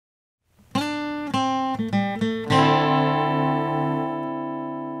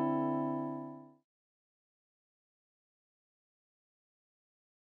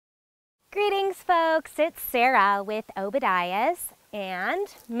folks, it's Sarah with Obadiah's and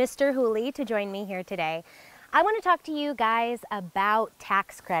Mr. Hooley to join me here today. I want to talk to you guys about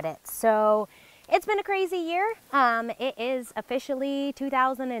tax credits. So it's been a crazy year. It is officially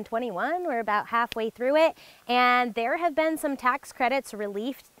 2021. We're about halfway through it, and there have been some tax credits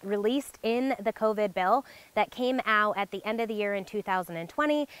released in the COVID bill that came out at the end of the year in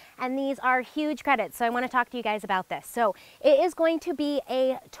 2020, and these are huge credits. So I want to talk to you guys about this. So it is going to be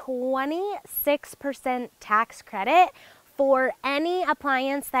a 26% tax credit for any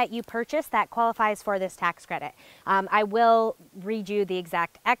appliance that you purchase that qualifies for this tax credit. I will read you the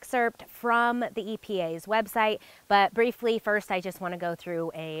exact excerpt from the EPA's website, but briefly first I just want to go through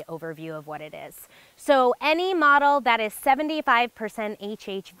an overview of what it is. So any model that is 75%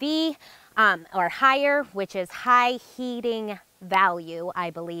 HHV or higher, which is high heating value, I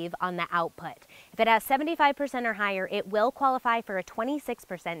believe, on the output. If it has 75% or higher, it will qualify for a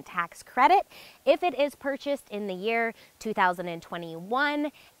 26% tax credit if it is purchased in the year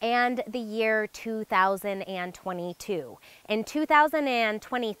 2021 and the year 2022. In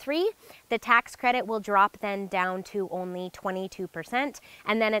 2023, the tax credit will drop then down to only 22%,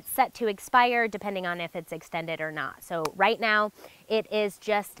 and then it's set to expire depending on if it's extended or not. So right now, it is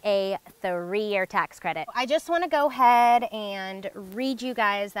just a 3-year tax credit. I just want to go ahead and read you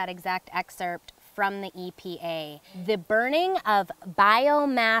guys that exact excerpt from the EPA. The burning of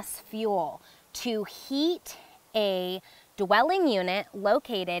biomass fuel to heat a dwelling unit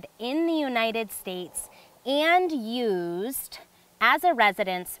located in the United States and used as a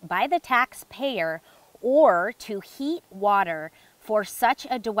residence by the taxpayer, or to heat water for such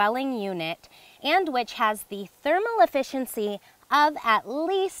a dwelling unit, and which has the thermal efficiency of at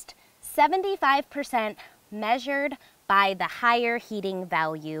least 75% measured by the higher heating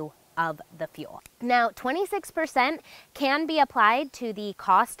value of the fuel. Now, 26% can be applied to the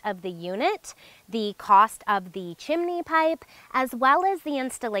cost of the unit, the cost of the chimney pipe, as well as the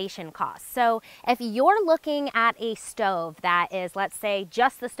installation cost. So if you're looking at a stove that is, let's say,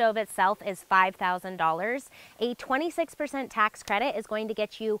 just the stove itself is $5,000, a 26% tax credit is going to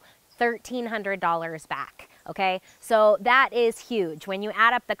get you $1,300 back. Okay, so that is huge. When you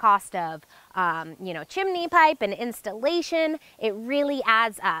add up the cost of, chimney pipe and installation, it really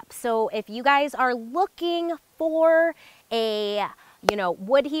adds up. So if you guys are looking for a,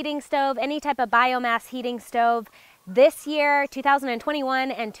 wood heating stove, any type of biomass heating stove, this year,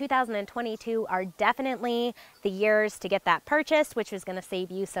 2021 and 2022 are definitely the years to get that purchased, which is going to save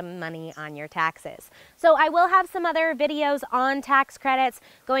you some money on your taxes. So I will have some other videos on tax credits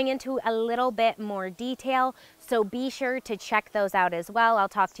going into a little bit more detail, so be sure to check those out as well. I'll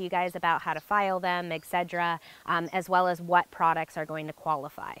talk to you guys about how to file them, etc., as well as what products are going to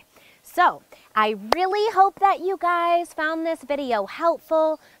qualify. So I really hope that you guys found this video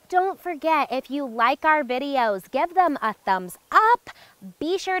helpful. Don't forget, if you like our videos, give them a thumbs up.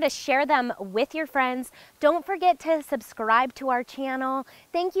 Be sure to share them with your friends. Don't forget to subscribe to our channel.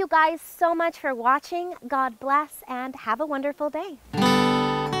 Thank you guys so much for watching. God bless and have a wonderful day.